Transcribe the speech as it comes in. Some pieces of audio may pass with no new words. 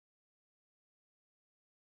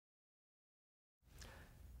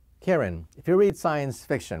Karen, if you read science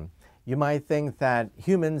fiction, you might think that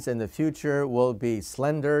humans in the future will be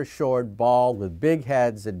slender, short, bald, with big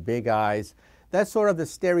heads and big eyes. That's sort of the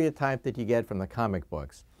stereotype that you get from the comic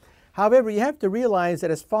books. However, you have to realize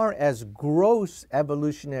that as far as gross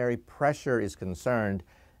evolutionary pressure is concerned,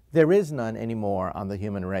 there is none anymore on the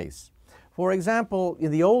human race. For example,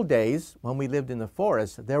 in the old days, when we lived in the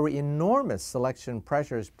forest, there were enormous selection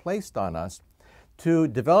pressures placed on us to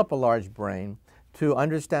develop a large brain, to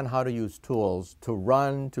understand how to use tools, to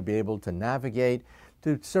run, to be able to navigate,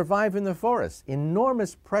 to survive in the forest.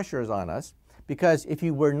 Enormous pressures on us, because if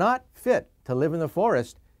you were not fit to live in the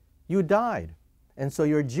forest, you died. And so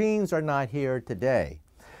your genes are not here today.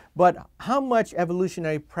 But how much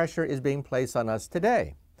evolutionary pressure is being placed on us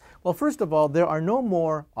today? Well, first of all, there are no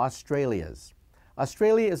more Australias.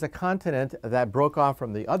 Australia is a continent that broke off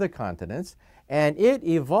from the other continents, and it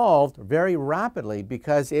evolved very rapidly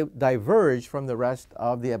because it diverged from the rest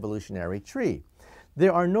of the evolutionary tree.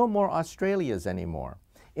 There are no more Australias anymore.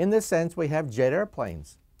 In this sense, we have jet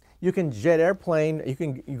airplanes. You can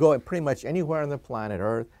go pretty much anywhere on the planet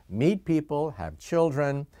Earth, meet people, have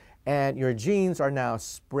children, and your genes are now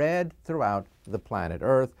spread throughout the planet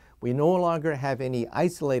Earth. We no longer have any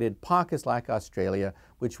isolated pockets like Australia,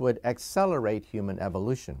 which would accelerate human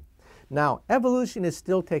evolution. Now, evolution is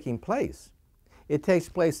still taking place. It takes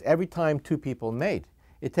place every time two people mate.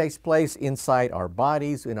 It takes place inside our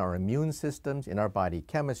bodies, in our immune systems, in our body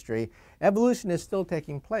chemistry. Evolution is still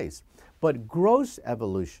taking place. But gross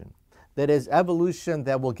evolution, that is evolution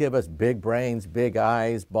that will give us big brains, big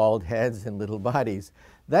eyes, bald heads, and little bodies,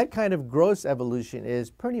 that kind of gross evolution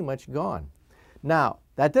is pretty much gone. Now,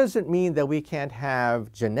 that doesn't mean that we can't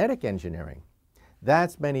have genetic engineering.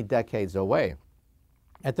 That's many decades away.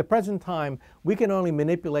 At the present time, we can only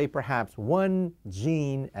manipulate perhaps one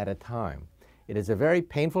gene at a time. It is a very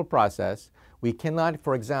painful process. We cannot,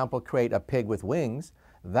 for example, create a pig with wings.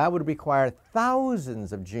 That would require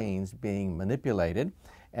thousands of genes being manipulated,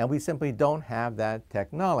 and we simply don't have that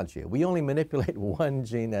technology. We only manipulate one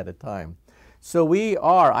gene at a time. So we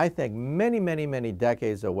are, I think, many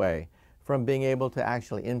decades away from being able to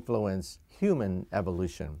actually influence human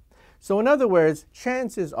evolution. So in other words,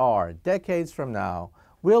 chances are, decades from now,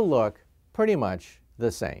 we'll look pretty much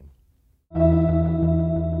the same.